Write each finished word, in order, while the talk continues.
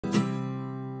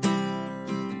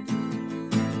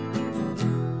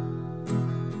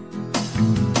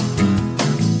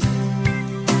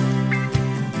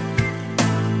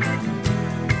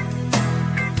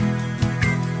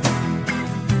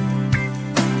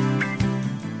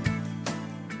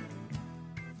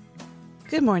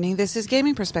Good morning. This is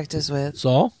Gaming Perspectives with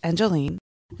Saul and Jolene.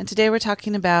 And today we're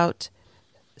talking about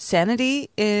sanity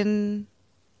in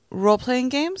role-playing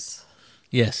games.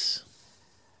 Yes.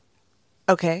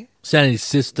 Okay. Sanity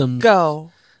systems.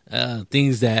 Go.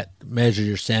 Things that measure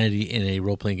your sanity in a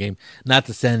role-playing game. Not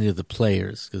the sanity of the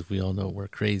players, because we all know we're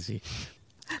crazy.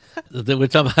 We're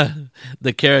talking about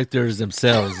the characters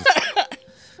themselves.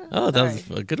 Oh, that was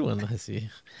a good one, I see.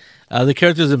 The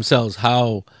characters themselves,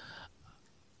 how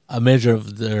a measure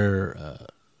of their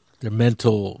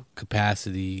mental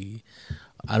capacity.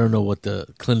 I don't know what the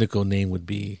clinical name would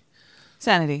be.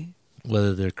 Sanity.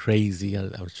 Whether they're crazy,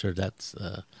 I'm sure that's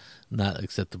not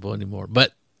acceptable anymore.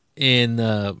 But in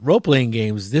role-playing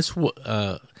games, this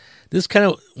kind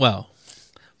of, well,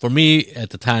 for me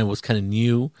at the time was kind of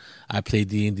new. I played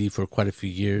D&D for quite a few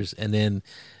years, and then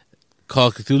Call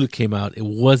of Cthulhu came out. It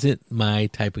wasn't my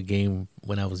type of game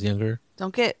when I was younger.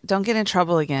 Don't get in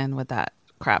trouble again with that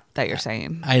crap that you're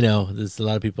saying. I know there's a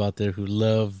lot of people out there who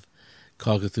love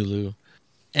Call of Cthulhu,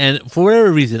 and for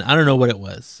whatever reason, I don't know what it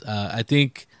was. I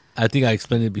think I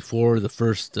explained it before. The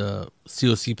first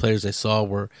COC players I saw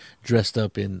were dressed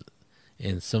up in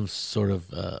some sort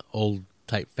of old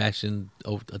type fashion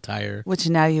attire, Which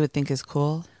now you would think is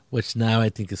cool. Which now I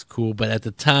think is cool, but at the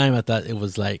time I thought it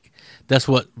was like that's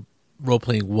what role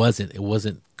playing wasn't. It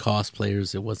wasn't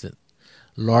cosplayers. It wasn't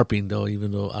LARPing though.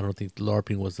 Even though I don't think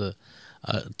LARPing was a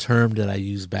term that I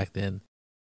used back then.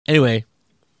 Anyway,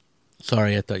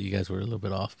 sorry, I thought you guys were a little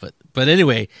bit off, but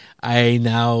anyway, I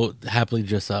now happily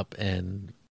dress up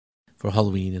and for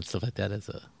Halloween and stuff like that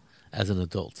as an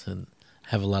adult and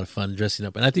have a lot of fun dressing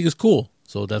up, and I think it's cool.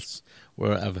 So that's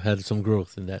where I've had some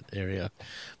growth in that area.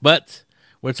 But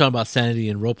we're talking about sanity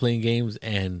in role playing games,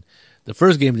 and the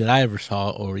first game that I ever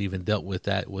saw or even dealt with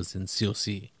that was in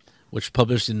COC, which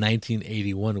published in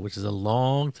 1981, which is a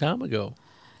long time ago.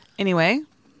 Anyway.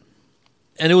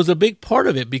 And it was a big part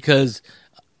of it because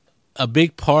a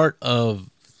big part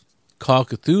of Call of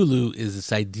Cthulhu is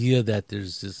this idea that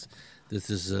there's this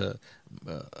is a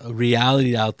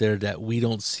reality out there that we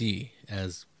don't see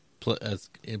as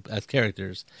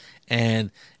characters,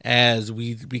 and as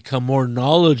we become more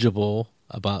knowledgeable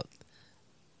about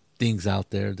things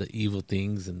out there, the evil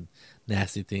things and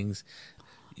nasty things,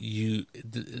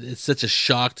 it's such a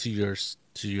shock to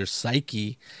your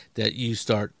psyche that you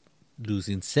start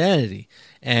losing sanity.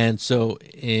 And so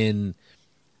in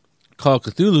Call of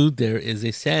Cthulhu, there is a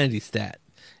sanity stat.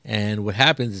 And what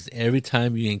happens is every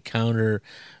time you encounter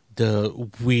the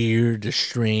weird, the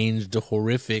strange, the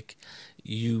horrific,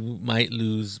 you might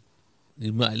lose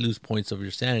points of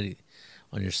your sanity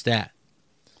on your stat.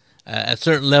 At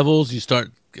certain levels, you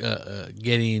start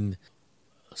getting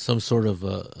some sort of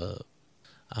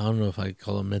I don't know if I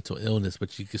call it mental illness,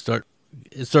 but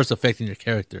it starts affecting your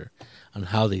character on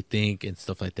how they think and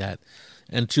stuff like that,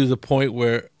 and to a point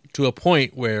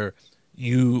where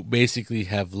you basically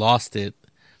have lost it.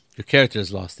 Your character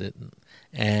has lost it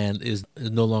and is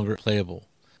no longer playable.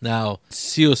 Now,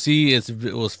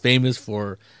 COC was famous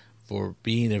for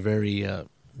being a very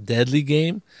deadly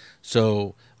game,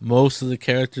 so most of the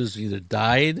characters either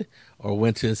died or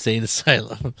went to insane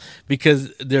asylum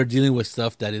because they're dealing with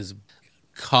stuff that is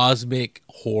cosmic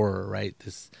horror, right?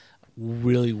 This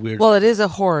really weird. Well, it is a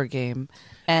horror game,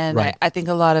 and right. I think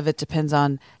a lot of it depends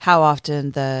on how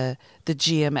often the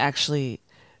GM actually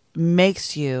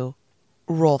makes you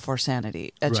roll for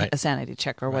sanity, a sanity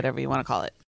check or whatever you want to call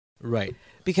it. Right.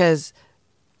 Because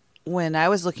when I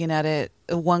was looking at it,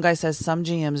 one guy says some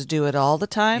GMs do it all the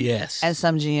time. Yes. And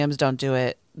some GMs don't do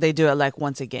it. They do it like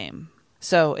once a game.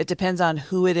 So it depends on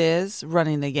who it is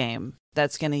running the game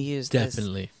that's going to use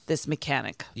this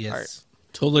mechanic. Yes. Part.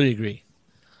 Totally agree.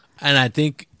 And I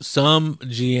think some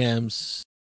GMs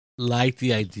like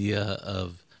the idea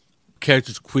of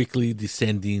characters quickly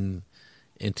descending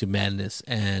into madness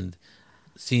and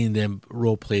seeing them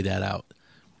role play that out.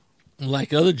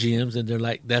 Like other GMs, and they're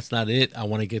like, that's not it. I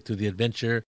want to get through the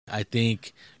adventure. I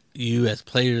think you as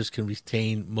players can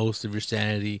retain most of your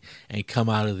sanity and come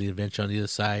out of the adventure on the other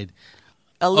side.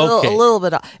 A little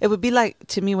bit. It would be like,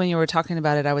 to me, when you were talking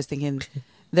about it, I was thinking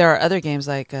there are other games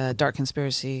like Dark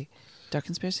Conspiracy,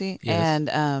 yes.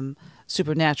 And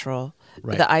Supernatural.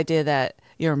 Right. The idea that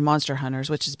you're monster hunters,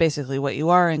 which is basically what you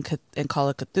are in Call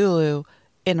of Cthulhu,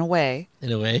 in a way.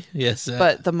 In a way, yes.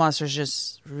 But the monster's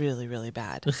just really, really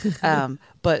bad.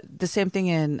 But the same thing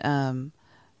in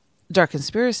Dark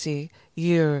Conspiracy,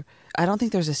 I don't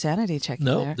think there's a sanity check in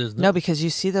there. There's no, because you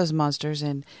see those monsters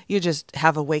and you just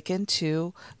have awakened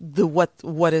to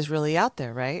what is really out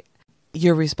there, right?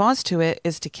 Your response to it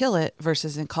is to kill it,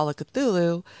 versus in Call of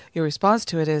Cthulhu, your response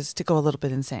to it is to go a little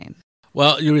bit insane.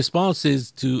 Well, your response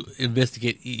is to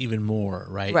investigate even more,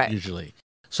 right? Right. Usually.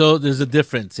 So there's a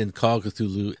difference in Call of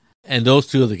Cthulhu and those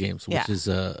two other games, which Yeah.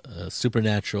 is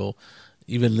Supernatural,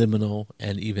 even Liminal,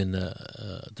 and even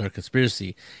Dark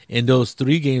Conspiracy. In those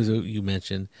three games that you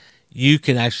mentioned, you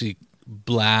can actually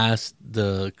blast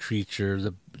the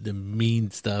creature, the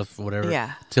mean stuff, whatever,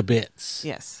 Yeah. to bits.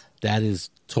 Yes. That is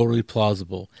totally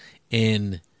plausible.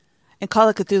 In Call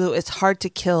of Cthulhu, it's hard to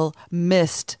kill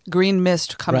green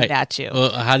mist coming at you.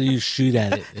 How do you shoot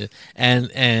at it?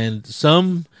 And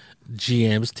some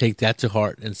GMs take that to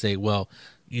heart and say, well,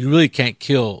 you really can't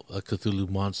kill a Cthulhu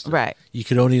monster. Right. You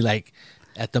could only, like,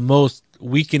 at the most,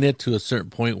 weaken it to a certain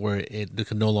point where it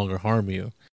can no longer harm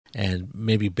you, and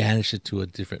maybe banish it to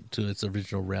its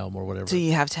original realm or whatever. So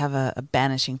you have to have a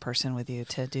banishing person with you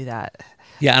to do that.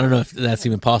 Yeah, I don't know if that's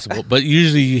even possible, but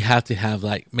usually you have to have,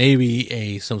 like,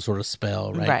 maybe some sort of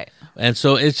spell, right? Right. And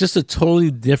so it's just a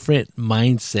totally different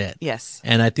mindset. Yes.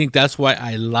 And I think that's why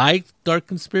I liked Dark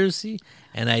Conspiracy,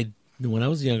 and when I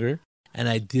was younger, and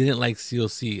I didn't like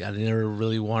COC. I never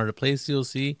really wanted to play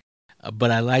COC, but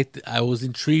I was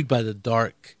intrigued by the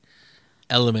dark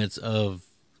elements of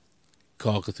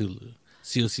Call of Cthulhu.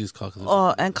 COC is Call of Cthulhu.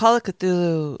 Oh, and Call of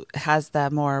Cthulhu has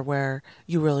that more where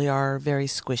you really are very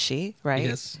squishy, right?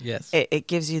 Yes. It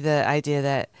gives you the idea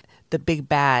that the big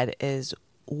bad is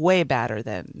way badder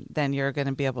than you're going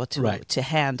to be able to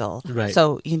handle. Right.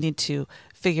 So you need to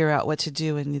figure out what to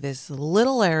do in this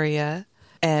little area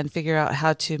and figure out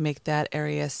how to make that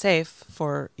area safe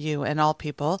for you and all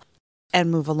people and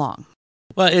move along.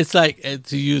 Well, it's like,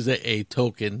 to use a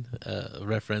token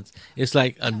reference, it's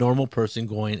like a normal person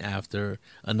going after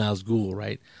a Nazgul,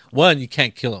 right? One, you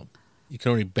can't kill him. You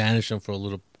can only banish him for a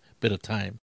little bit of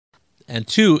time. And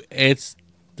two, it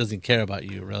doesn't care about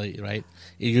you, really, right?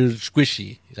 You're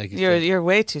squishy. Like you're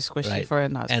way too squishy right? for a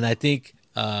Nazgul. And I think...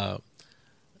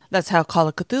 that's how Call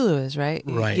of Cthulhu is, right?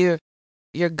 Right.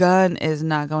 Your gun is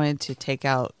not going to take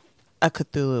out a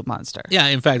Cthulhu monster. Yeah,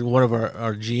 in fact, one of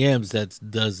our GMs that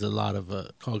does a lot of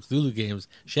Call of Cthulhu games,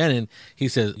 Shannon, he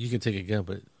says, you can take a gun,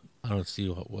 but I don't see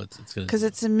what it's going to do. Because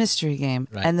it's a mystery game.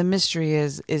 Right. And the mystery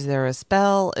is there a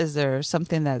spell? Is there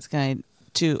something that's going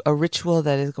to, a ritual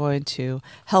that is going to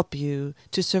help you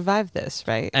to survive this,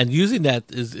 right? And using that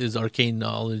is arcane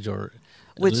knowledge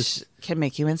which can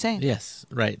make you insane. Yes,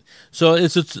 right. So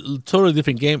it's a totally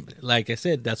different game. Like I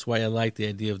said, that's why I like the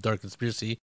idea of Dark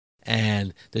Conspiracy,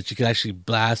 and that you can actually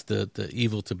blast the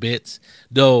evil to bits.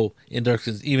 Though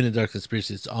even in Dark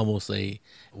Conspiracy, it's almost a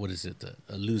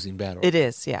losing battle. It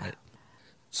is, yeah. Right?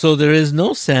 So there is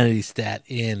no sanity stat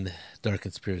in Dark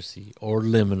Conspiracy or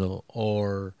Liminal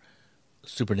or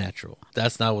Supernatural.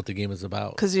 That's not what the game is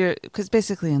about. Because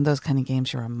basically in those kind of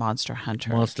games, you're a monster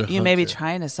hunter. You may be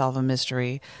trying to solve a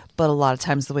mystery, but a lot of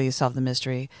times the way you solve the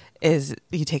mystery is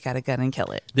you take out a gun and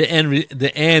kill it. The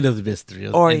end of the mystery,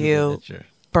 or you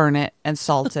burn it and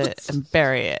salt it and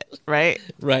bury it. Right.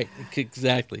 Right.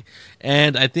 Exactly.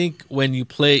 And I think when you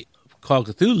play Call of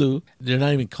Cthulhu, they're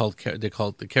not even called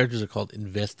the characters are called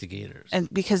investigators. And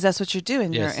because that's what you're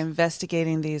doing. Yes. You're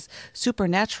investigating these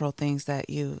supernatural things that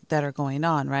are going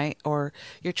on, right? Or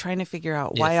you're trying to figure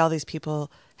out why all these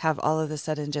people have all of a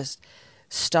sudden just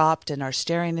stopped and are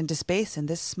staring into space in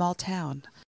this small town.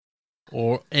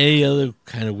 Or any other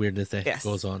kind of weirdness that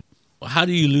goes on. How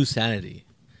do you lose sanity?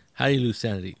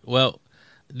 Well,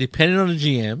 depending on the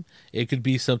GM, it could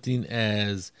be something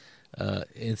as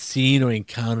in seeing or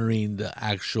encountering the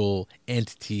actual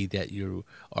entity that you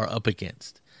are up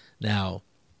against. Now,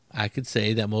 I could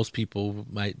say that most people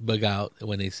might bug out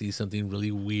when they see something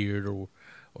really weird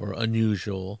or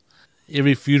unusual,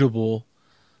 irrefutable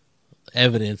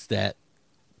evidence that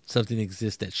something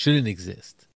exists that shouldn't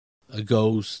exist. A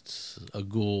ghost, a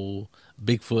ghoul,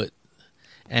 Bigfoot,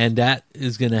 and that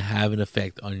is going to have an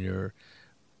effect on your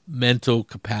mental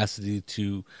capacity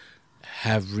to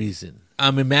have reason.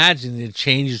 I'm imagining it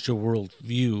changes your world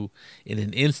view in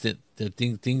an instant. The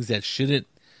things that shouldn't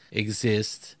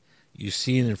exist, you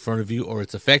see it in front of you, or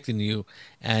it's affecting you,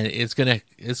 and it's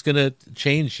gonna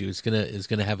change you. It's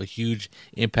gonna have a huge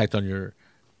impact on your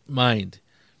mind.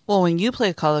 Well, when we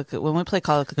play Call of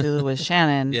Cthulhu with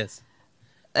Shannon, yes,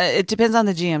 it depends on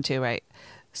the GM too, right?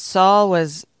 Saul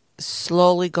was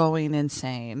slowly going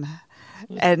insane.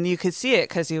 And you could see it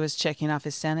because he was checking off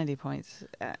his sanity points.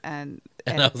 And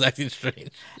I was acting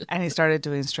strange. And he started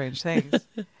doing strange things.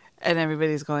 And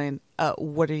everybody's going,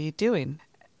 what are you doing?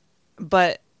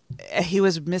 But he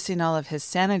was missing all of his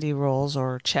sanity rolls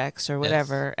or checks or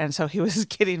whatever. And so he was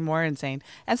getting more insane.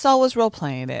 And Saul was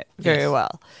role-playing it very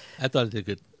well. I thought it did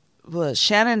good. Well,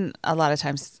 Shannon, a lot of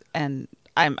times, and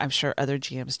I'm sure other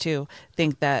GMs too,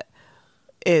 think that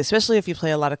especially if you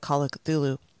play a lot of Call of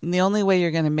Cthulhu, the only way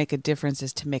you're going to make a difference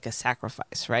is to make a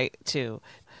sacrifice, right?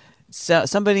 So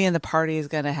somebody in the party is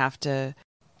going to have to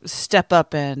step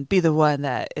up and be the one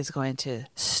that is going to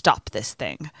stop this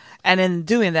thing. And in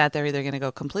doing that, they're either going to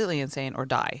go completely insane or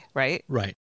die, right?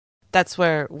 Right. That's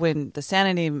where when the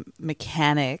sanity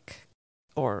mechanic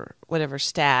or whatever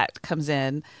stat comes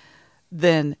in,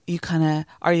 then you kind of,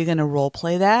 are you going to role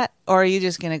play that? Or are you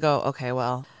just going to go,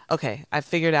 okay, I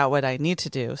figured out what I need to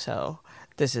do. So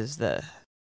this is the...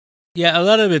 Yeah, a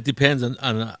lot of it depends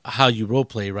on how you role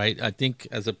play, right? I think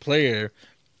as a player,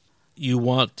 you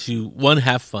want to, one,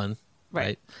 have fun,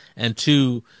 right? And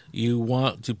two, you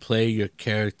want to play your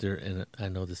character, and I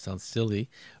know this sounds silly,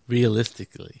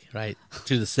 realistically, right?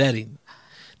 To the setting.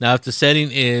 Now, if the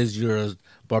setting is you're a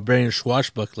barbarian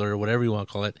swashbuckler or whatever you want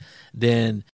to call it,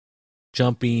 then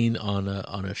jumping on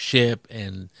a ship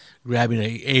and grabbing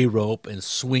a rope and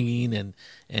swinging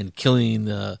and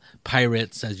killing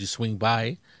pirates as you swing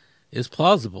by is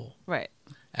plausible. Right.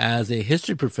 As a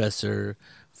history professor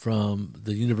from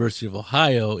the University of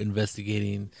Ohio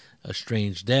investigating a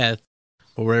strange death,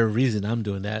 for whatever reason I'm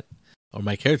doing that, or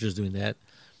my character's doing that,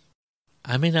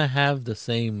 I may not have the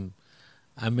same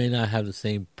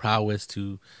prowess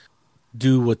to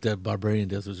do what the barbarian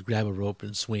does, was grab a rope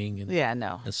and swing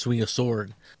and swing a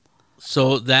sword.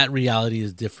 So that reality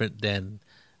is different than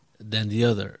the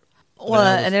other. Well,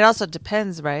 and it also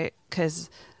depends, right? Because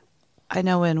I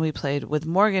know when we played with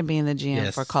Morgan being the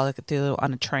GM for Call of Cthulhu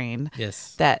on a train,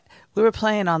 that we were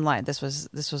playing online. This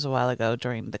was a while ago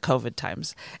during the COVID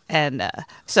times, and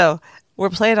so we're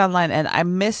playing online, and I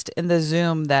missed in the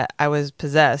Zoom that I was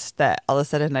possessed. That all of a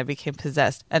sudden I became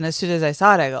possessed, and as soon as I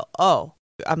saw it, I go, "Oh!"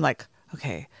 I'm like,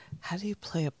 "Okay, how do you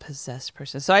play a possessed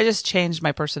person?" So I just changed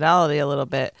my personality a little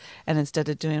bit, and instead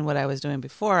of doing what I was doing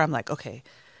before, I'm like, "Okay."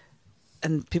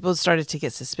 And people started to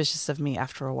get suspicious of me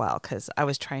after a while because I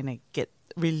was trying to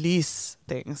release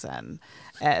things and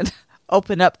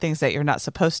open up things that you're not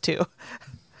supposed to.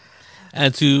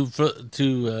 And to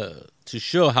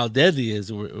show how deadly it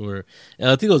is,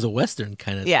 I think it was a Western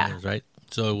kind of times, right?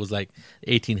 So it was like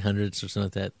 1800s or something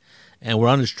like that. And we're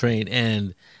on this train,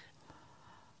 and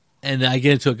I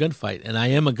get into a gunfight, and I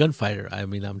am a gunfighter. I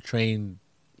mean, I'm trained.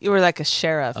 You were like a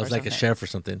sheriff. I was like a sheriff or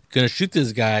something. Gonna shoot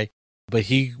this guy. But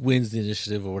he wins the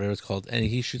initiative or whatever it's called, and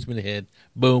he shoots me in the head.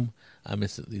 Boom, I'm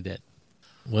instantly dead.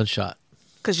 One shot.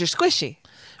 Because you're squishy.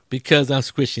 Because I'm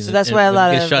squishy. So that's why a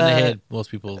lot of shot in the head, most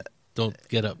people don't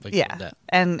get up. Like that.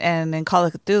 And in Call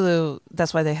of Cthulhu,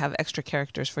 that's why they have extra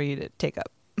characters for you to take up.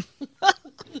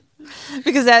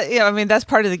 Because that's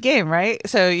part of the game, right?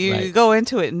 So you go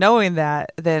into it knowing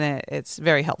that, then it's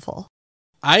very helpful.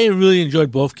 I really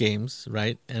enjoyed both games,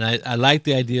 right? And I like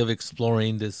the idea of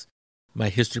exploring this. My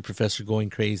history professor going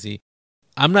crazy.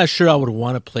 I'm not sure I would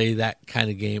want to play that kind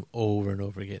of game over and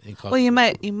over again. Well, you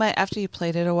might after you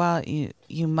played it a while,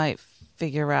 you might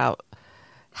figure out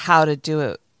how to do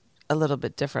it a little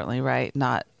bit differently, right?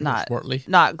 Not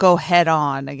go head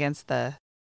on against this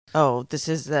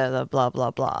is the blah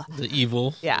blah blah. The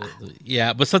evil. Yeah.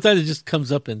 Yeah, but sometimes it just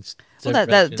comes up and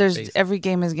every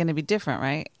game is going to be different,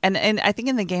 right? And I think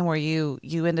in the game where you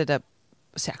ended up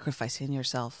sacrificing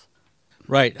yourself.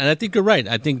 Right, and I think you're right.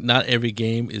 I think not every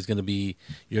game is going to be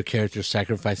your characters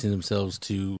sacrificing themselves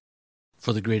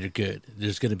for the greater good.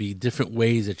 There's going to be different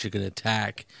ways that you're going to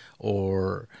attack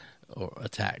or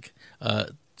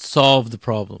solve the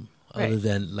problem. Other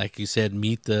than, like you said,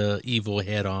 meet the evil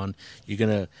head on. You're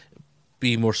going to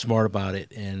be more smart about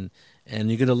it, and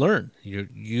you're going to learn.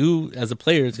 You as a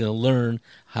player is going to learn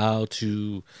how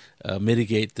to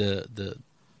mitigate the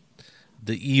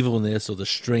evilness or the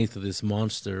strength of this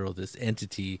monster or this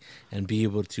entity, and be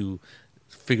able to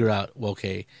figure out, well,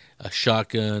 okay, a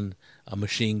shotgun, a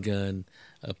machine gun,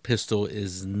 a pistol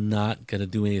is not going to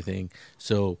do anything.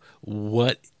 So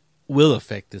what will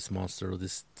affect this monster or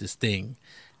this thing,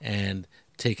 and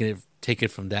take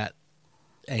it from that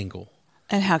angle.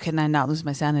 And how can I not lose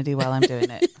my sanity while I'm doing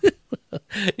it?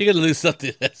 You're going to lose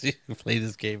something as you play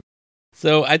this game.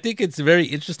 So I think it's very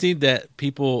interesting that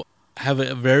people have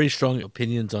a very strong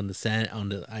opinions on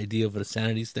the idea of a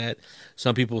sanity stat.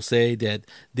 Some people say that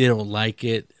they don't like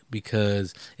it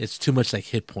because it's too much like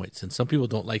hit points, and some people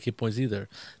don't like hit points either.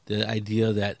 The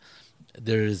idea that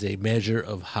there is a measure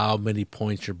of how many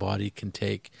points your body can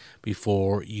take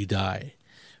before you die,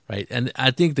 right? And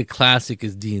I think the classic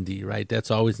is D&D, right?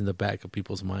 That's always in the back of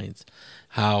people's minds,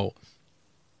 how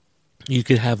you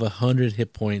could have 100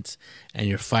 hit points and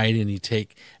you're fighting and you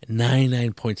take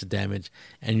 99 points of damage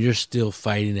and you're still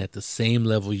fighting at the same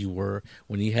level you were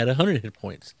when you had 100 hit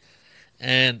points.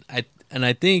 And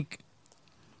I think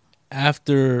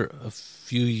after a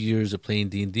few years of playing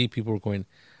D&D, people were going,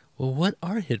 well, what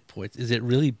are hit points? Is it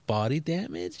really body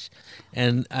damage?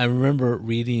 And I remember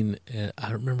reading, I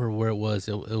don't remember where it was.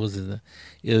 It was it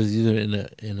was either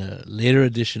in a later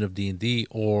edition of D&D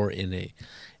or in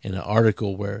an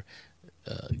article where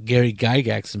Gary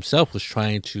Gygax himself was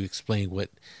trying to explain what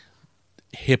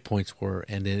hit points were,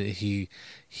 and then he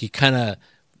kind of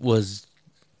was,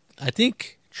 I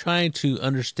think, trying to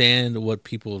understand what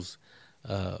people's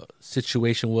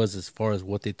situation was as far as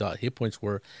what they thought hit points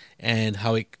were, and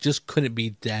how it just couldn't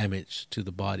be damage to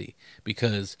the body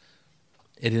because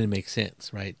it didn't make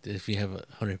sense, right? If you have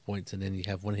 100 points and then you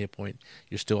have 1 hit point,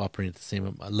 you're still operating at the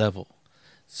same level.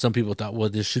 Some people thought, well,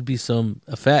 there should be some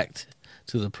effect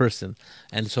to the person,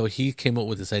 and so he came up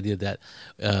with this idea that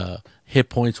hit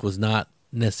points was not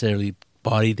necessarily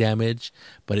body damage,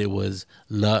 but it was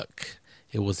luck,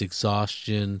 it was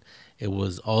exhaustion, it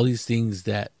was all these things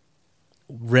that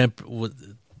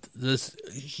with this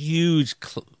huge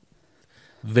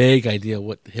vague idea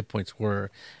what hit points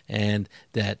were, and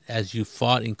that as you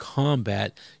fought in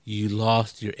combat, you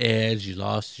lost your edge, you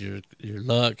lost your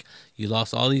luck, you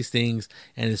lost all these things,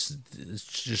 and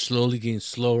you're slowly getting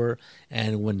slower.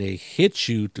 And when they hit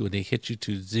you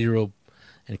to 0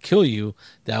 and kill you,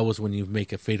 that was when you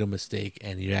make a fatal mistake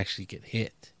and you actually get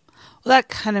hit. Well, that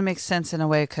kind of makes sense in a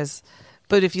way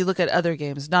but if you look at other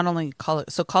games, not only Call of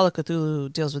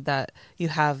Cthulhu deals with that. You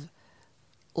have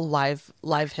live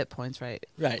hit points, right?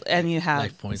 Right. And you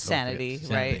have points, sanity,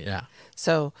 right? Yeah.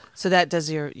 So that does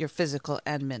your physical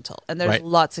and mental. And there's Right.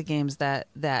 lots of games that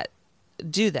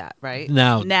do that, right?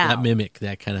 Now that mimic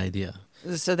that kind of idea.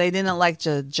 So they didn't like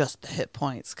just the hit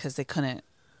points because they couldn't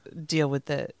deal with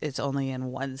it's only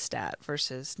in one stat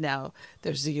versus now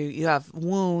there's you have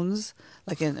wounds,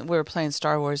 like we were playing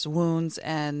Star Wars, wounds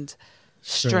and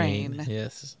strain.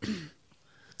 Yes.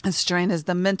 And strain is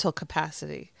the mental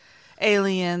capacity.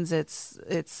 Aliens,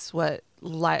 it's what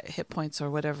light hit points or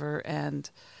whatever,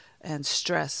 and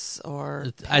stress or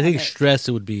I think panic. stress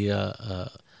would be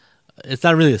it's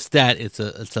not really a stat, it's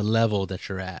a level that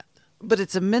you're at. But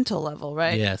it's a mental level,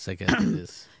 right? Yes, I guess it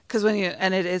is. Because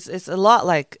it's a lot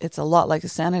like a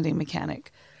sanity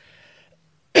mechanic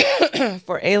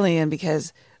for Alien,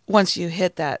 because once you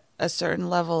hit a certain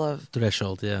level of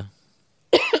Threshold, yeah.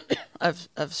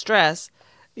 of stress,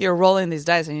 you're rolling these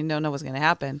dice and you don't know what's going to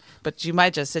happen, but you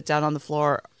might just sit down on the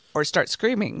floor or start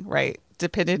screaming, right?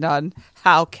 Depending on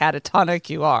how catatonic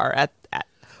you are at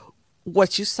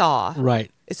what you saw.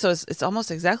 Right. So it's almost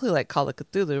exactly like Call of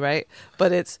Cthulhu, right?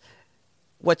 But it's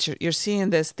what you're seeing,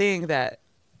 this thing that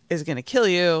is going to kill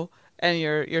you, and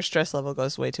your stress level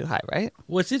goes way too high, right?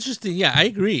 What's interesting, yeah, I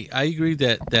agree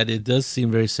that it does seem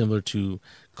very similar to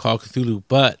Call of Cthulhu,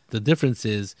 but the difference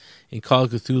is in Call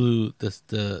of Cthulhu,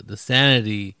 the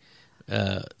sanity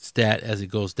stat, as it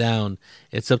goes down,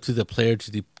 it's up to the player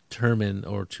to determine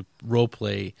or to role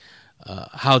play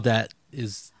how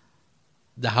does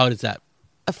that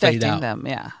Affecting out them,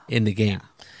 yeah, in the game.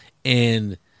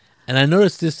 And I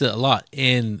noticed this a lot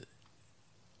in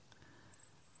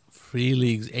Free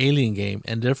League's Alien game,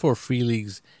 and therefore Free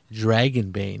League's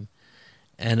Dragonbane.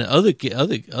 And other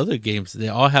games, they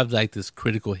all have like this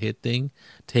critical hit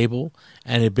table,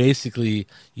 and it basically,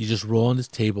 you just roll on this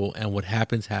table, and what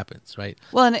happens, right?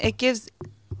 Well, and it gives,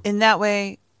 in that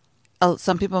way,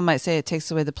 some people might say it takes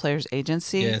away the player's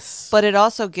agency. Yes. But it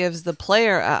also gives the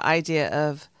player an idea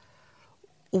of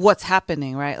what's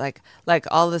happening, right? Like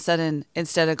all of a sudden,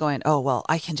 instead of going, oh, well,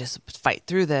 I can just fight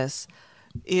through this.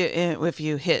 If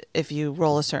you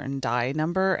roll a certain die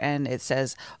number and it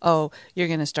says, oh, you're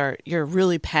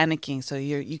really panicking, so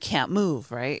you can't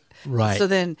move, right? Right. So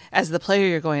then as the player,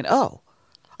 you're going, oh,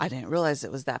 I didn't realize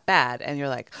it was that bad. And you're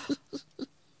like,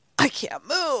 I can't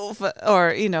move,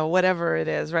 or, whatever it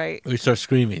is, right? Or you start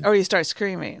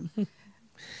screaming.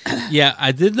 Yeah,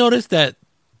 I did notice that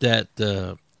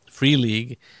Free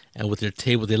League, and with their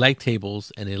table, they like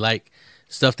tables, and they like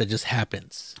stuff that just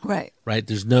happens. Right. Right?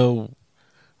 There's no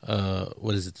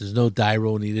there's no die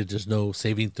roll needed, there's no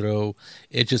saving throw.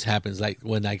 It just happens. Like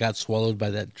when I got swallowed by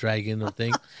that dragon or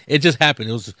thing, it just happened.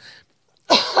 It was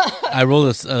I rolled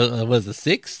a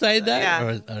 6-sided die or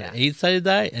an 8-sided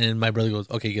die, and my brother goes,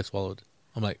 okay, get swallowed.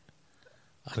 I'm like,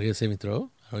 I don't get a saving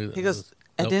throw? He goes,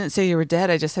 I didn't say you were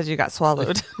dead, I just said you got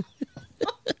swallowed.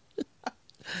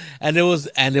 And there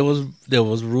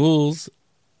was rules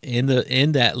in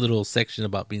that little section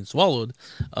about being swallowed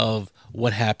of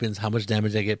what happens, how much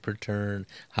damage I get per turn,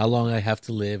 how long I have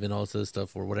to live, and all this other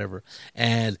stuff or whatever.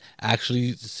 And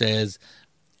actually says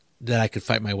that I could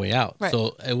fight my way out. Right.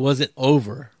 So it wasn't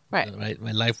over. Right.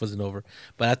 My life wasn't over.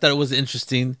 But I thought it was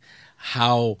interesting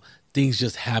how things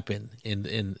just happen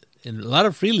in in a lot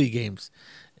of free league games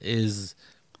is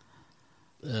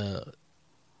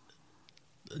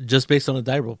just based on a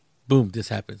die roll. Boom, this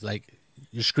happens. Like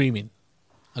you're screaming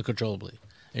uncontrollably.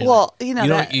 And Well, like, you know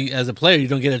that as a player, you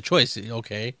don't get a choice.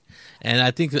 Okay, and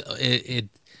I think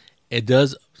it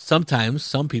does. Sometimes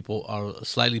some people are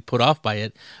slightly put off by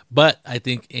it, but I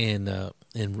think in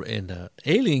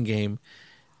Alien game,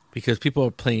 because people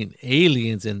are playing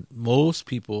Aliens, and most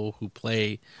people who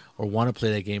play or want to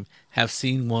play that game have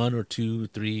seen 1 or 2,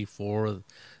 3, 4.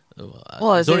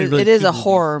 well, it is a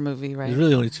horror movie, right? There's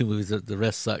really only 2 movies. The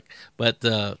rest suck. But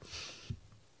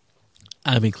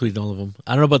I'm including all of them.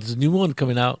 I don't know about this new one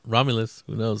coming out, Romulus.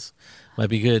 Who knows? Might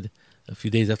be good. A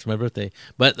few days after my birthday.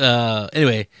 But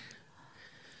anyway,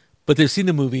 but they've seen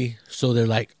the movie, so they're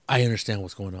like, I understand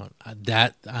what's going on.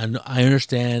 I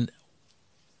understand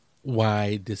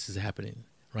why this is happening,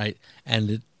 right?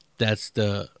 And that's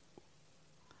the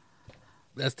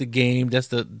game.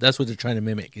 That's what they're trying to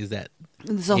mimic. Is that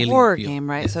it's a horror game,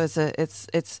 right? So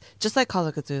it's just like Call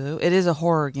of Cthulhu. It is a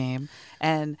horror game,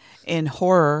 and in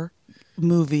horror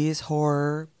movies,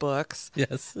 horror books,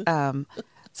 yes.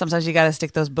 Sometimes you got to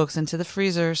stick those books into the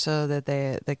freezer so that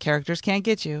the characters can't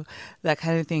get you. That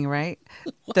kind of thing, right?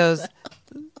 Those.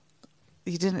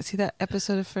 You didn't see that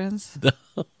episode of Friends? No.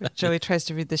 Joey tries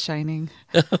to read The Shining.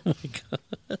 Oh my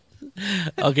god.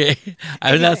 Okay, I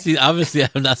have not seen. Obviously, I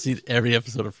have not seen every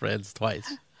episode of Friends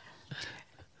twice.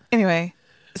 Anyway,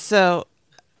 so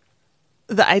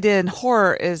the idea in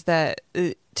horror is that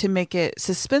to make it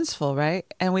suspenseful, right?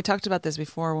 And we talked about this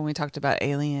before when we talked about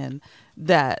Alien.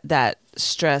 That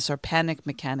stress or panic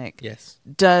mechanic, yes,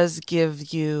 does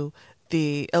give you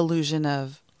the illusion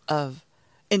of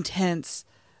intense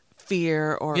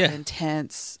fear or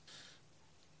intense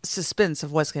suspense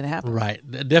of what's going to happen. Right.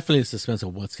 Definitely a suspense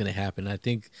of what's going to happen. I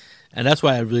think, and that's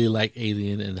why I really like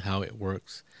Alien and how it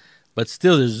works. But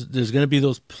still, there's going to be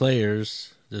those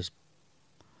players, there's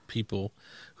people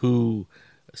who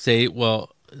say,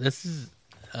 well, this is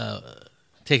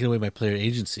taking away my player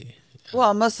agency.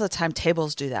 Well, most of the time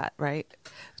tables do that, right?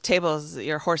 Tables,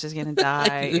 your horse is going to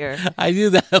die. I knew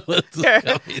that was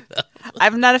coming up.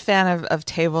 I'm not a fan of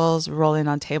tables, rolling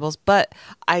on tables, but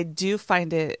I do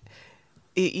find it,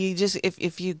 you just,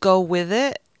 if you go with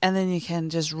it and then you can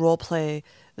just role play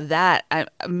that,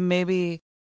 maybe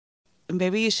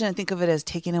you shouldn't think of it as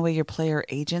taking away your player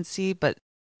agency, but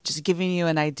just giving you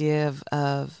an idea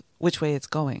of which way it's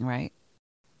going, right?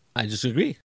 I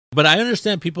disagree. But I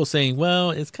understand people saying,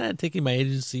 well, it's kind of taking my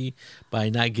agency by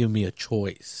not giving me a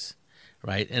choice,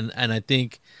 right? And I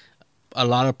think a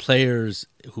lot of players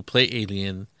who play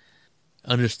Alien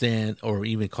understand, or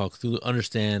even Call of Cthulhu,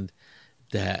 understand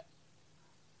that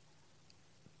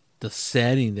the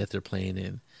setting that they're playing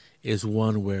in is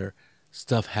one where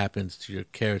stuff happens to your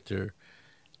character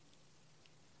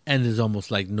and there's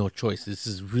almost like no choice. This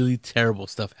is really terrible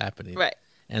stuff happening. Right.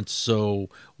 And so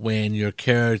when your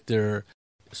character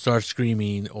starts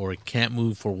screaming or can't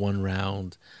move for one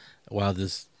round while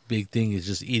this big thing is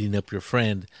just eating up your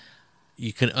friend,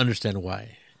 you can understand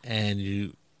why. And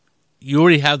you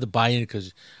already have the buy-in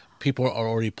because people are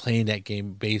already playing that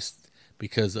game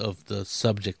because of the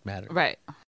subject matter. Right.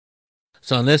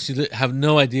 So unless you have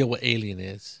no idea what Alien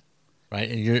is, right,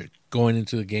 and you're going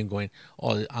into the game going,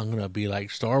 oh, I'm going to be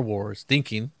like Star Wars,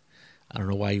 thinking, I don't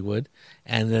know why you would,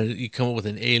 and then you come up with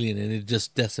an alien and it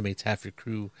just decimates half your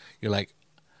crew, you're like,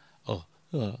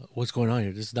 what's going on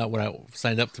here? This is not what I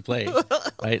signed up to play,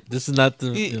 right? This is not the...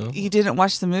 You didn't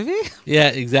watch the movie? Yeah,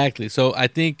 exactly. So I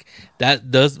think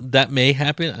that may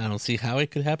happen. I don't see how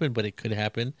it could happen, but it could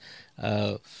happen.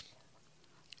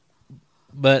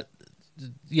 But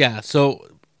yeah, so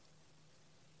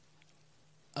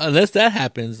unless that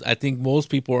happens, I think most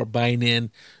people are buying in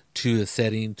to the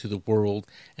setting, to the world,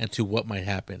 and to what might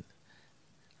happen.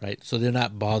 Right, so they're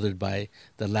not bothered by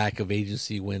the lack of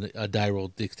agency when a die roll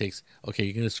dictates, okay,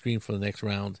 you're going to scream for the next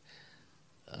round.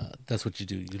 That's what you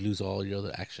do. You lose all your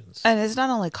other actions. And it's not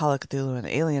only Call of Cthulhu and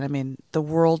Alien. I mean, the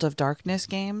World of Darkness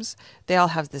games, they all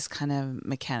have this kind of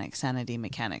mechanic, sanity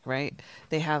mechanic, right?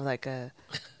 They have like I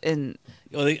think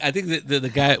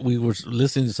the guy, we were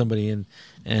listening to somebody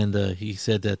and he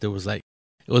said that there was like,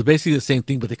 it was basically the same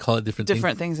thing, but they call it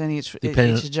different things in each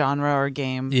genre or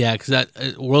game. Yeah, because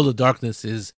that World of Darkness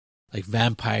is like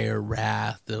vampire,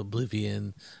 wrath, the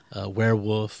Oblivion,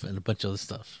 werewolf, and a bunch of other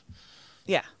stuff.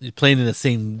 Yeah, you're playing in the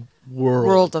same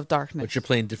world of darkness, but you're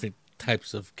playing different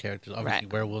types of characters. Obviously,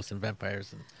 right. Werewolves and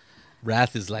vampires, and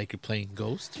wrath is like you're playing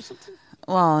ghosts or something.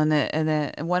 Well,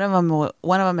 and one of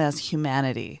them has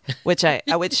humanity, which if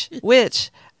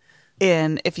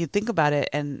you think about it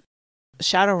and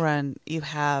Shadowrun, you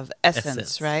have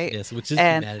essence, right? Yes, which is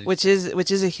and humanity.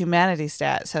 which is a humanity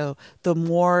stat. So the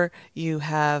more you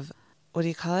have, what do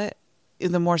you call it?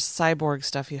 The more cyborg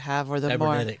stuff you have, or the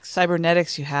more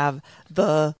cybernetics you have,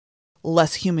 the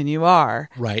less human you are.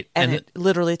 Right. And it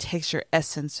literally takes your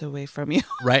essence away from you.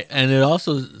 Right. And it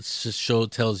also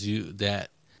tells you that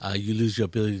you lose your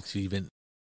ability to even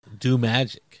do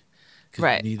magic.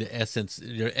 Because you need the essence.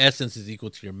 Your essence is equal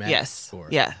to your magic score.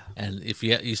 Yeah. And if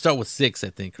you start with 6,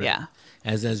 I think, right? Yeah.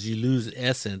 As you lose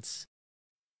essence,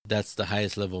 that's the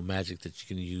highest level of magic that you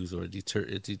can use, or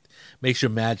it makes your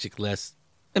magic less.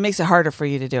 It makes it harder for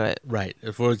you to do it. Right.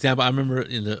 For example, I remember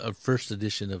in the first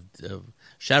edition of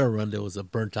Shadowrun, there was a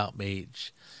burnt out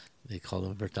mage. They call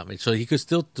him a burnt out mage. So he could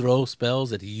still throw spells,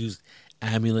 that he used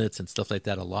amulets and stuff like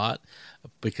that a lot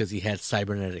because he had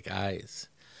cybernetic eyes.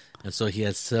 And so he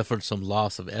had suffered some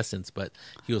loss of essence, but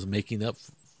he was making up.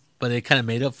 But it kind of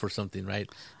made up for something, right?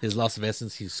 His loss of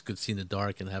essence, he could see in the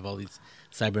dark and have all these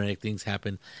cybernetic things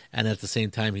happen. And at the same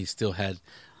time, he still had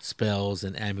spells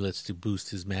and amulets to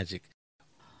boost his magic,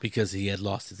 because he had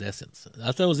lost his essence.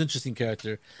 I thought it was an interesting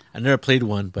character. I never played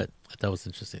one, but I thought it was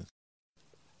interesting.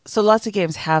 So lots of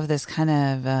games have this kind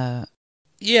of...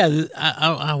 yeah,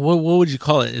 what would you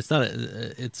call it? It's not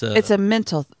it's a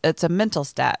mental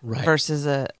stat, right, versus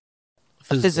a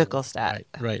physical stat.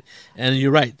 Right. And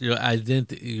you're right. You're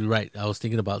right. I was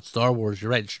thinking about Star Wars.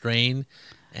 You're right. Strain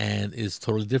and is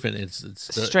totally different. It's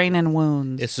strain and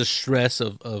wounds. It's the stress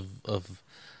of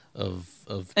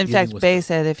in fact, Bay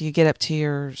said if you get up to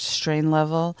your strain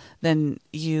level, then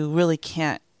you really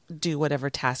can't do whatever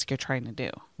task you're trying to do.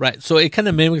 Right. So it kind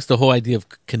of mimics the whole idea of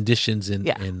conditions in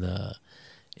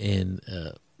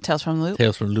Tales from the Loop.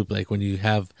 Tales from the Loop, like when you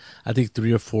have, I think,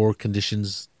 3 or 4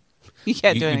 conditions, you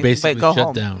can't do anything. You basically but go shut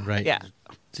home. down. Right. Yeah.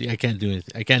 See, I can't do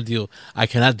anything. I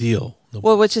cannot deal.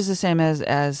 Well, which is the same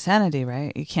as Sanity,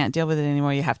 right? You can't deal with it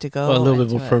anymore. You have to go. Well, a little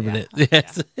bit more permanent. Yeah.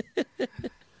 Yes. Yeah.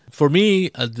 For me,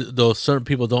 though, certain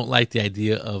people don't like the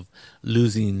idea of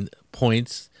losing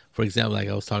points. For example, like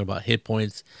I was talking about hit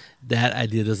points, that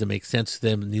idea doesn't make sense to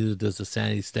them. Neither does the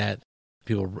sanity stat.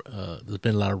 People, there's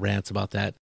been a lot of rants about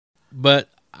that. But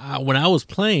when I was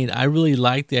playing, I really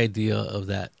liked the idea of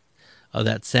that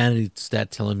sanity stat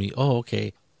telling me, oh,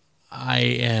 okay, I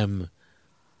am.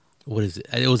 What is it?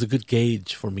 It was a good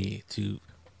gauge for me to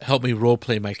help me role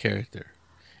play my character,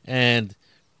 and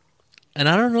I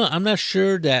don't know. I'm not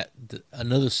sure that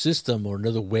another system or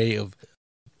another way of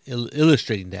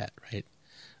illustrating that, right,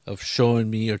 of showing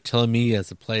me or telling me as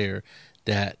a player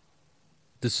that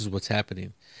this is what's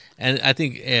happening. And I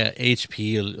think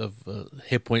HP of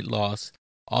hit point loss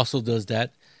also does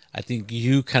that. I think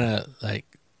you kind of like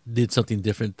did something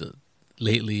different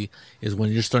lately, is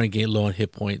when you're starting to get low on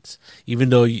hit points, even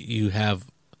though you have,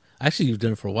 actually you've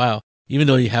done it for a while, even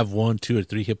though you have 1, 2, or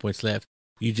 3 hit points left,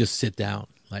 you just sit down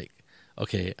like,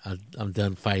 okay, I'm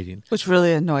done fighting. Which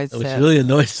really annoys them. Which really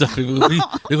annoys some people. They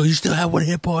go, you still have 1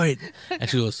 hit point. And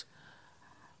she goes,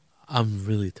 I'm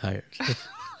really tired.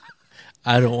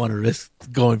 I don't want to risk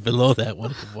going below that 1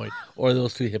 hit point or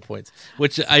those 2 hit points.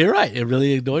 Which, you're right, it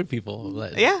really annoyed people.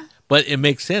 Yeah. But it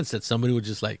makes sense that somebody would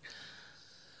just like,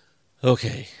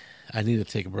 okay, I need to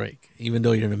take a break. Even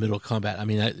though you're in the middle of combat. I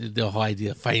mean, the whole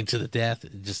idea of fighting to the death,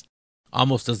 it just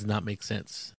almost does not make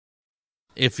sense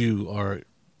if you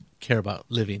care about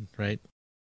living, right?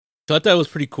 So I thought it was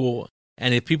pretty cool.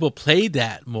 And if people played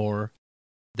that more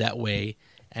that way,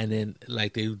 and then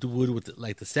like they would with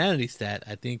like the sanity stat,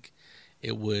 I think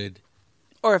it would.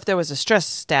 Or if there was a stress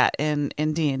stat in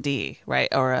D&D, right?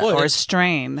 Or a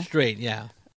strain. Strain, yeah.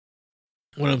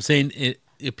 What I'm saying,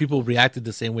 if people reacted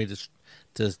the same way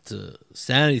to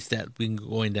sanity stat being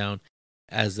going down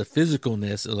as the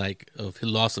physicalness, like of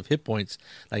loss of hit points,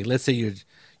 like let's say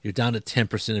you're down to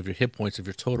 10% of your hit points of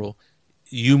your total,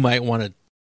 you might want to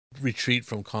retreat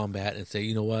from combat and say,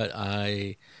 you know what,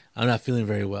 I'm not feeling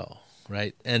very well,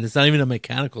 right? And it's not even a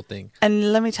mechanical thing.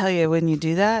 And let me tell you, when you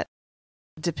do that,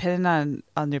 depending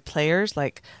on your players,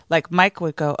 like Mike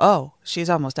would go, oh, she's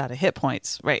almost out of hit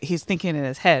points, right? He's thinking in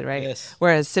his head, right? Yes.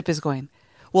 Whereas Sip is going,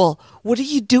 well, what are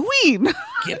you doing?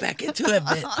 Get back into it,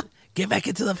 man. Get back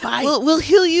into the fight. We'll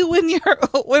heal you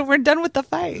when we're done with the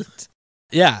fight.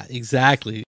 Yeah,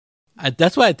 exactly.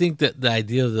 That's why I think that the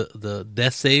idea of the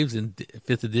death saves in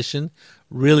 5th edition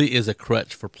really is a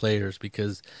crutch for players,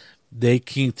 because they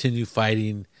continue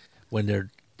fighting when they're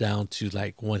down to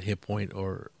like 1 hit point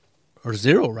or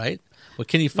 0, right? But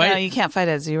can you fight? No, you can't fight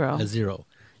at 0. At 0.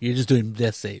 You're just doing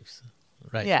death saves,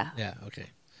 right? Yeah. Yeah, okay.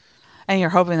 And you're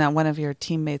hoping that one of your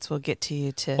teammates will get to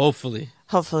you to... Hopefully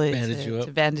bandage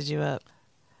you up.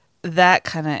 That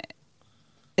kind of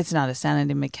it's not a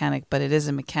sanity mechanic, but it is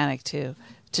a mechanic to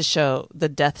show the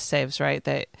death saves, right?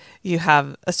 That you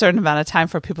have a certain amount of time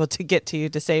for people to get to you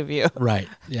to save you. Right.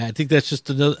 Yeah, I think that's just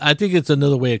another. I think it's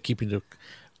another way of keeping the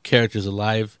characters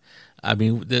alive. I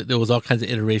mean, there was all kinds of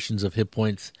iterations of hit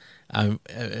points.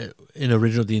 In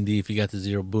original D&D, if you got to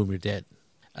 0, boom, you're dead.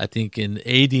 I think in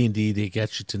AD&D, they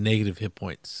got you to negative hit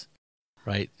points.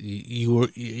 Right,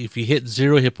 if you hit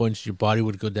 0 hit points, your body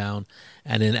would go down,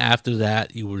 and then after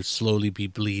that, you would slowly be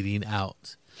bleeding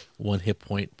out 1 hit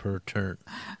point per turn.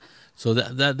 So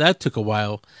that took a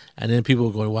while, and then people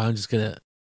were going, "Well, I'm just gonna."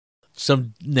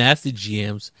 Some nasty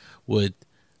GMs would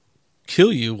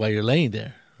kill you while you're laying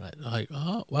there. Right, like,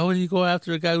 oh, why would you go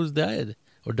after a guy who's dead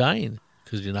or dying?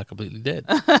 Because you're not completely dead.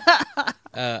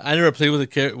 I never played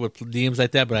with DMs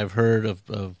like that, but I've heard of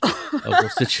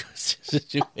those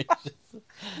situations.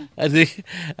 I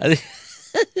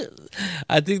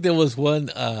think there was one.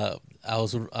 I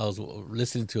was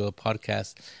listening to a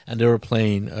podcast, and they were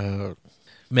playing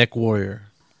Mech Warrior,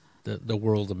 the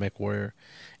world of Mech Warrior,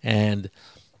 and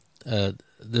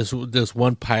this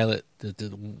one pilot, the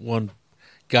one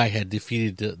guy had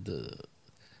defeated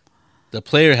the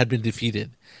player had been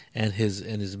defeated, and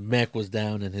his mech was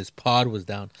down and his pod was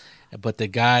down, but the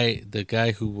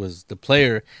guy who was the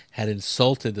player had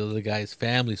insulted the other guy's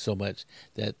family so much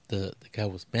that the guy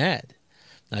was mad.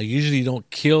 Now, usually you don't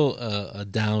kill a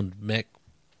downed mech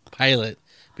pilot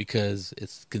because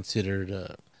it's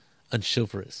considered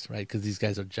unchivalrous, right? Because these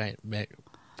guys are giant mech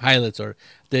pilots, or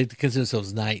they consider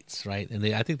themselves knights, right? And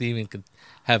I think they even could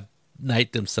have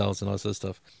knight themselves and all this other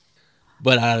stuff.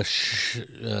 But out of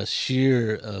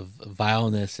sheer of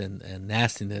vileness and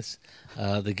nastiness,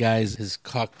 the guy's his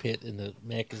cockpit and the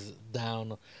mech is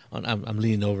down. I'm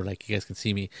leaning over like you guys can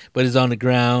see me, but it's on the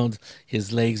ground.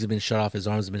 His legs have been shot off, his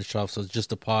arms have been shot off, so it's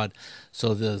just a pod.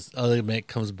 So this other mech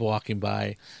comes walking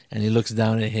by, and he looks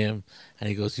down at him, and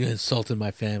he goes, "You insulted my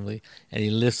family," and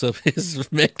he lifts up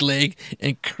his mech leg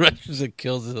and crushes and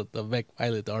kills the mech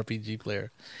pilot, the RPG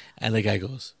player, and the guy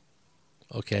goes,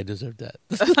 "Okay, I deserve that."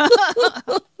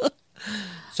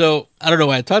 So I don't know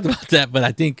why I talked about that, but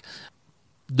I think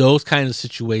those kinds of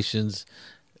situations,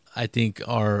 I think,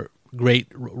 are great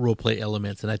role play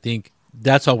elements, and I think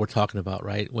that's all we're talking about,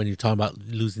 right? When you're talking about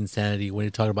losing sanity, when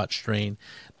you're talking about strain,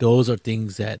 those are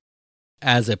things that,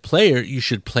 as a player, you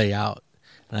should play out.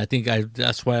 And I think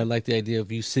that's why I like the idea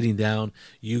of you sitting down,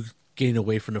 you getting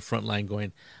away from the front line,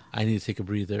 going, "I need to take a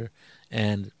breather,"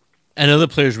 and other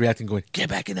players reacting, going, "Get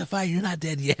back in the fight, you're not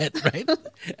dead yet," right?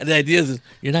 And the idea is,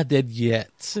 you're not dead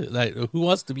yet. Like, who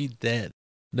wants to be dead?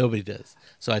 Nobody does.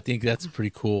 So I think that's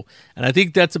pretty cool. And I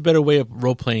think that's a better way of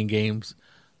role-playing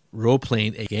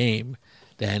a game,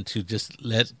 than to just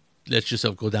let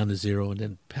yourself go down to 0 and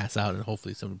then pass out and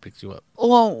hopefully someone picks you up.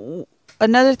 Well,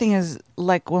 another thing is,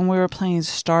 like, when we were playing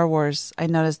Star Wars, I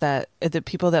noticed that the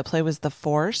people that play with the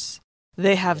Force,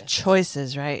 they have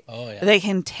choices, right? Oh, yeah. They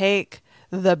can take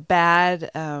the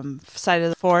bad side of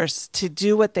the Force to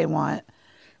do what they want,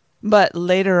 but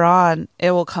later on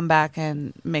it will come back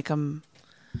and make them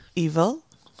evil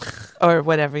or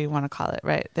whatever you want to call it,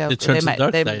 right?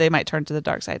 They might turn to the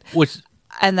dark side.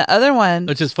 And the other one,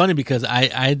 which is funny because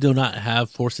I do not have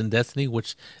Force and Destiny,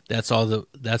 which that's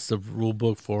the rule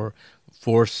book for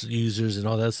Force users and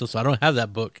all that stuff. So I don't have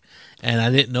that book, and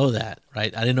I didn't know that,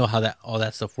 right? I didn't know how all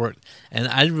that stuff worked, and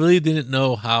I really didn't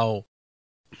know how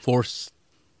Force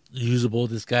usable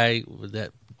this guy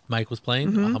that Mike was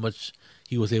playing, how much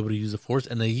he was able to use the Force,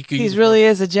 and then he really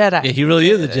is a Jedi. Yeah, he really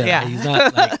is a Jedi. Yeah. He's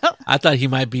not like, I thought he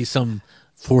might be some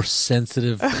Force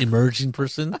sensitive emerging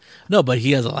person. No, but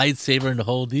he has a lightsaber and the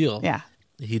whole deal. Yeah,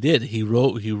 he did. He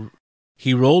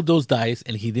rolled those dice,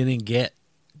 and he didn't get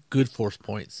good Force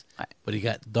points, but he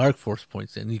got dark Force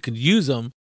points, and you can use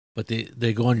them, but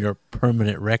they go on your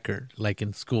permanent record, like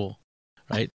in school,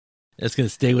 right? It's going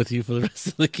to stay with you for the rest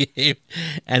of the game.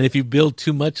 And if you build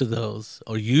too much of those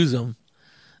or use them,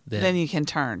 then you can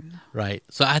turn. Right.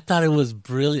 So I thought it was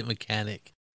brilliant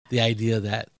mechanic. The idea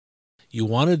that you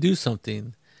want to do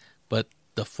something, but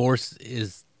the Force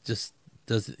is just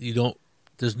there's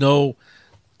no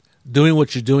doing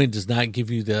what you're doing does not give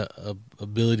you the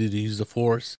ability to use the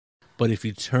Force. But if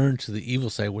you turn to the evil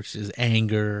side, which is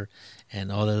anger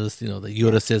and all those, that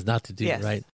Yoda says not to do, yes.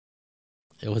 Right?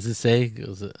 What does it say? It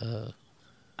was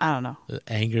I don't know.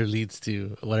 Anger leads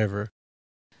to whatever.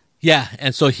 Yeah,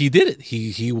 and so he did it.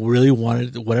 He really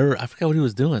wanted whatever. I forgot what he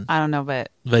was doing. I don't know,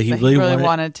 but he really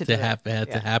wanted to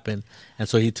happen. And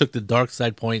so he took the dark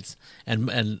side points,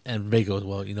 and Ray goes,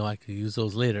 "Well, I could use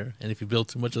those later. And if you build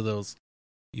too much of those,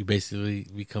 you basically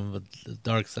become the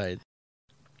dark side."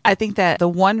 I think that the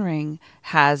One Ring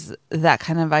has that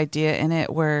kind of idea in it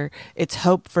where it's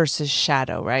hope versus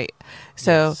shadow, right?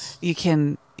 So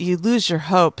you lose your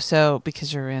hope, so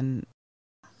because you're in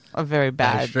a very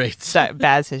bad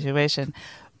bad situation,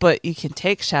 but you can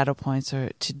take shadow points or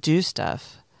to do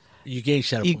stuff. You gain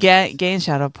shadow points. You gain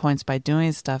shadow points by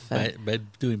doing stuff. By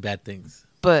doing bad things.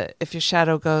 But if your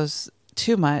shadow goes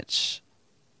too much,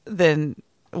 then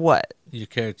what? Your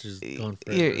character's gone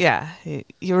forever.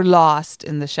 You're lost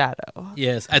in the shadow.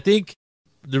 Yes, I think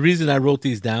the reason I wrote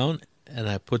these down and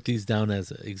I put these down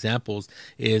as examples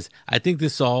is I think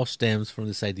this all stems from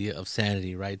this idea of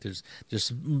sanity, right? There's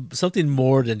something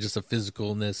more than just a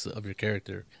physicalness of your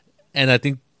character. And I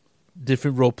think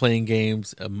different role-playing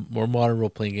games, more modern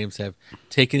role-playing games have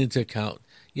taken into account,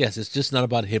 yes, it's just not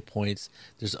about hit points.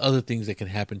 There's other things that can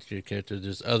happen to your character.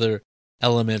 There's other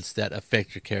elements that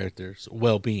affect your character's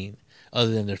well-being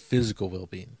other than their physical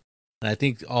well-being. And I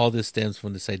think all this stems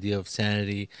from this idea of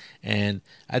sanity. And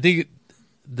I think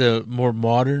the more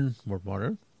modern RPGs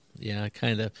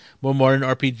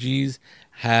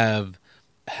have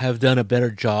done a better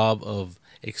job of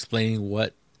explaining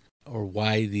what or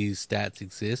why these stats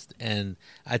exist. And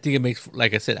I think it makes,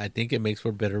 like I said, I think it makes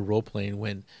for better role playing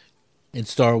when in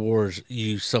Star Wars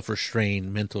you suffer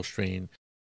mental strain.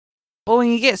 Well,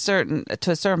 when you get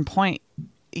to a certain point,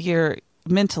 you're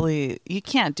mentally, you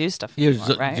can't do stuff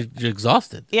anymore, right? You're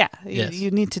exhausted. Yeah, you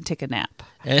need to take a nap.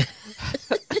 I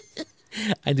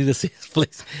need to see this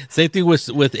place. Same thing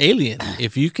with Alien.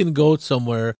 If you can go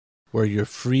somewhere where you're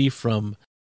free from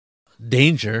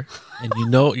danger and you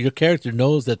know your character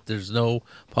knows that there's no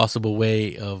possible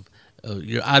way of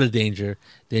you're out of danger,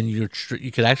 then you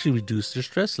could actually reduce your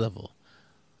stress level.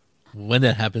 When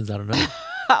that happens, I don't know.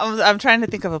 I'm trying to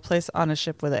think of a place on a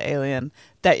ship with an alien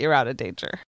that you're out of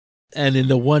danger. And in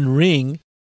the One Ring,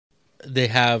 they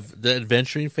have the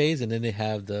adventuring phase, and then they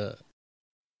have the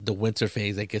winter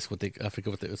phase. I guess I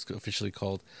forget what it's officially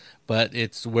called, but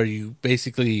it's where you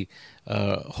basically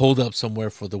hold up somewhere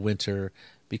for the winter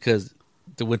because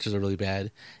the winters are really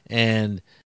bad.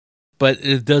 But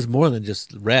it does more than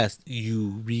just rest.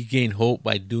 You regain hope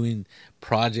by doing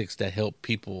projects that help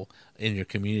people in your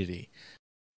community,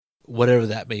 whatever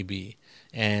that may be.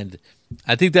 And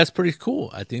I think that's pretty cool.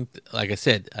 I think, like I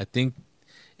said, I think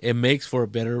it makes for a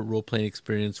better role-playing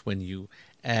experience when you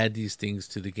add these things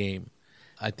to the game.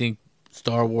 I think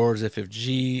Star Wars,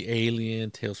 FFG, Alien,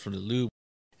 Tales from the Loop,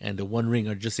 and the One Ring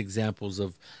are just examples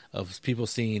of people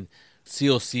seeing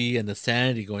COC and the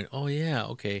sanity going, oh yeah,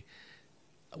 okay,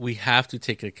 we have to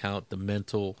take into account the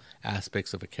mental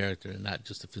aspects of a character and not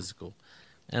just the physical.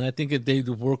 And I think that they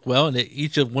work well, and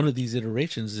each of one of these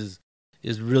iterations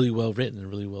is really well written and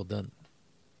really well done.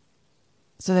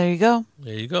 So there you go.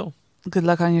 There you go. Good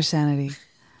luck on your sanity.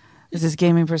 This is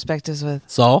Gaming Perspectives with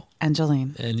Saul and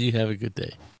Jolene. And you have a good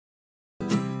day.